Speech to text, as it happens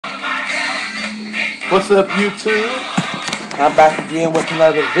What's up, YouTube? I'm back again with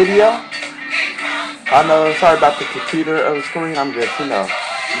another video. I know, sorry about the computer of the screen. I'm just, eating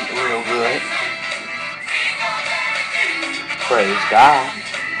real good. Praise God.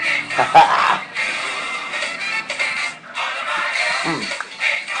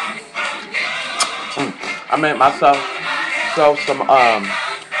 I made myself some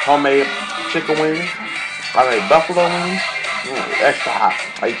homemade chicken wings. I made buffalo wings. Extra hot.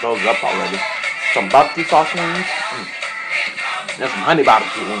 I eat those up already. Some barbecue sauce wings. And some honey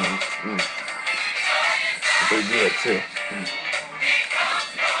barbecue wings. Pretty good too.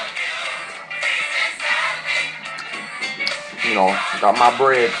 Got my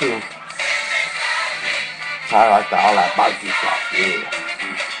bread too. I like all that barbecue sauce. Yeah.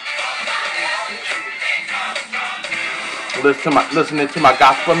 Listening to my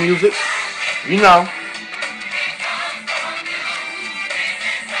gospel music.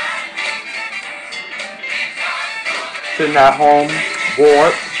 Sitting at home,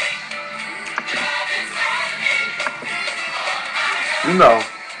 bored. You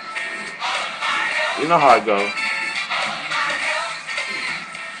know how it goes.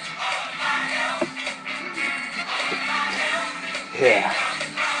 Yeah.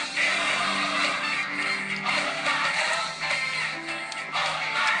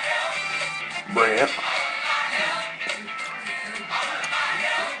 Bread.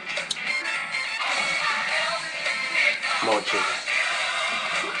 More chicken.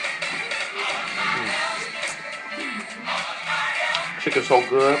 Chicken's so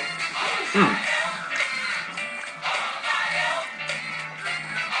good.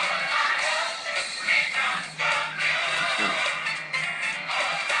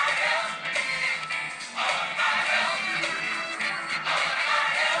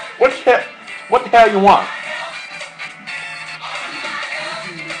 What the hell you want?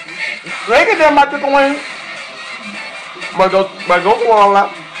 They get them my chicken wings. But go for all that.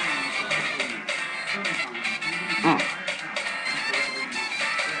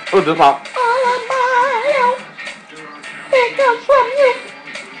 Oh, this one. All of my it comes from you.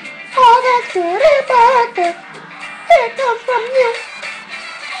 All that's good and bad, it comes from you.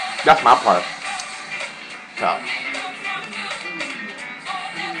 That's my part. So.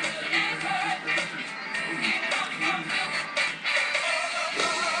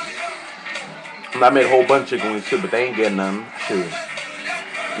 I made a whole bunch of chicken wings too, but they ain't getting none. Shoot.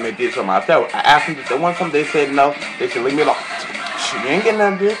 And they did something. I asked them if they want something. They said no. They said leave me alone. Shoot, you ain't getting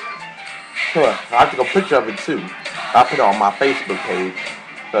none, dude. Sure. I took a picture of it too. I put it on my Facebook page.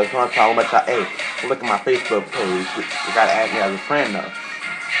 So if you want to how much I ate, look at my Facebook page. You gotta add me as a friend though.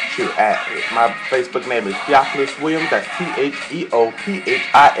 Shoot, my Facebook name is Theophilus Williams. That's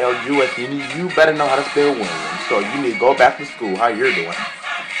Theophilus. You better know how to spell Williams. So you need to go back to school. How you're doing?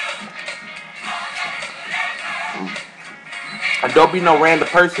 And don't be no random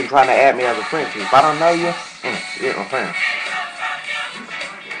person trying to add me as a friend. If I don't know you, you're my friend.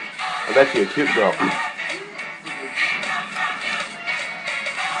 I bet you're a cute girl.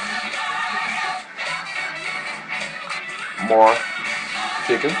 More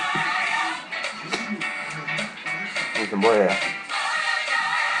chicken. And some bread.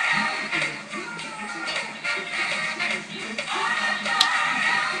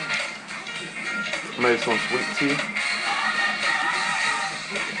 Made some sweet tea.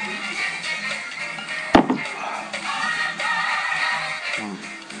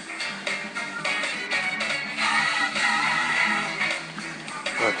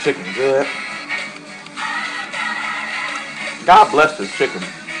 Chicken good. God bless this chicken.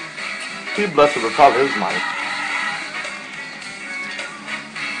 He blessed it with all his money.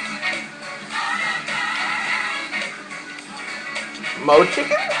 More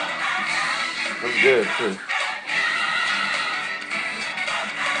chicken? That's good too.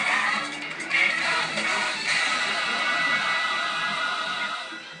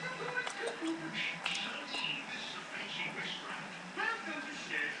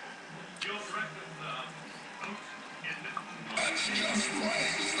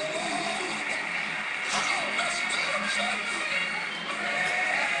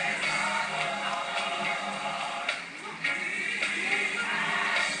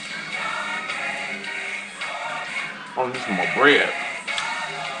 Oh, this is more bread.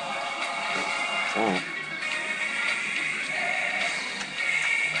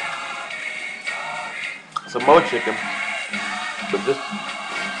 Some more chicken, but this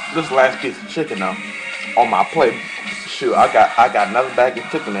last piece of chicken now on my plate. Shoot, I got another bag of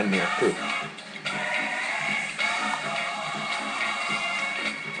chicken in there too.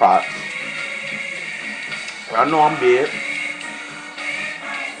 Right. I know I'm big.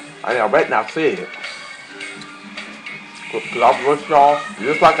 I already now said it. Because I roast y'all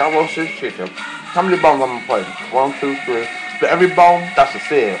just like I roast this chicken. How many bones I'm gonna play? 1, 2, 3. For every bone, that's a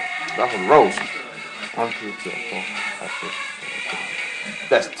sib. That's a roast. 1, 2, 3, 4, 5, 6, 7, 8.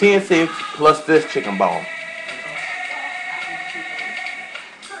 That's 10 sibs plus this chicken bone.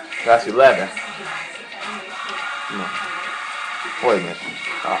 That's 11. No. Wait a minute.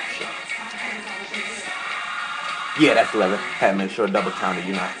 Oh shit. Yeah, that's 11. Had to make sure double counted,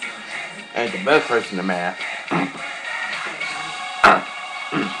 you know. Ain't the best person to math.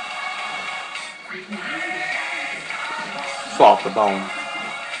 Off the bone.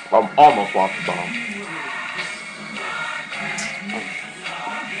 I'm almost off the bone.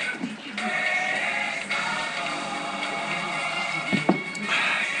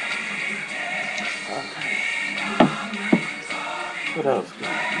 What else?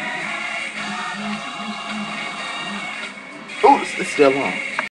 Ooh, it's still on.